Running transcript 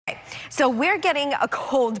So we're getting a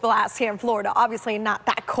cold blast here in Florida. Obviously not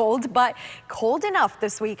that cold, but cold enough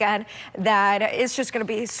this weekend that it's just going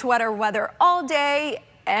to be sweater weather all day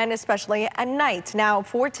and especially at night. Now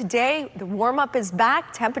for today, the warm up is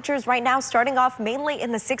back. Temperatures right now starting off mainly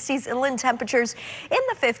in the 60s, inland temperatures in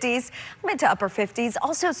the 50s, mid to upper 50s.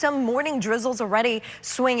 Also some morning drizzles already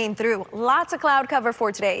swinging through. Lots of cloud cover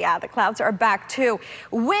for today. Yeah, the clouds are back too,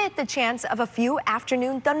 with the chance of a few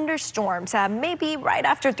afternoon thunderstorms, maybe right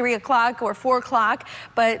after 3 o'clock or 4 o'clock,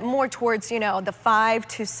 but more towards, the 5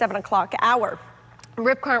 to 7 o'clock hour.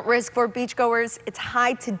 Rip current risk for beachgoers. It's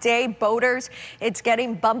high today. Boaters, it's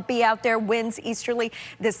getting bumpy out there. Winds easterly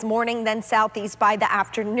this morning, then southeast by the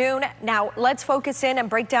afternoon. Now let's focus in and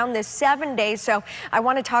break down this 7 days. So I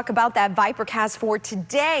want to talk about that vipercast for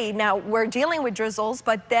today. Now we're dealing with drizzles,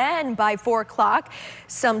 but then by 4 o'clock,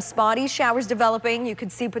 some spotty showers developing. You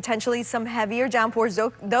could see potentially some heavier downpours.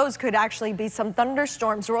 Those could actually be some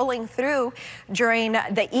thunderstorms rolling through during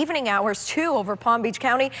the evening hours too over Palm Beach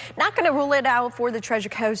County. Not going to rule it out for the Treasure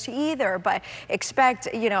Coast either, but expect,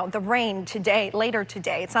 the rain today, later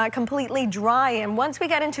today. It's not completely dry, and once we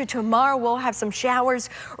get into tomorrow, we'll have some showers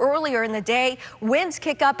earlier in the day. Winds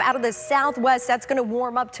kick up out of the southwest. That's going to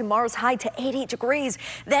warm up tomorrow's high to 80 degrees.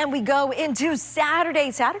 Then we go into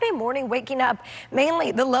Saturday morning, waking up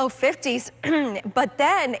mainly the low 50s, but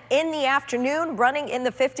then in the afternoon, running in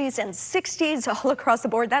the 50s and 60s all across the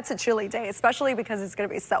board. That's a chilly day, especially because it's going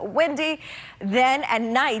to be so windy. Then at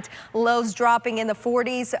night, lows dropping in the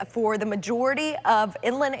 40s for the majority of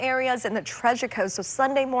inland areas in the Treasure Coast. So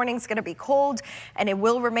Sunday morning is going to be cold, and it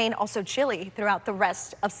will remain also chilly throughout the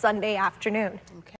rest of Sunday afternoon. Okay.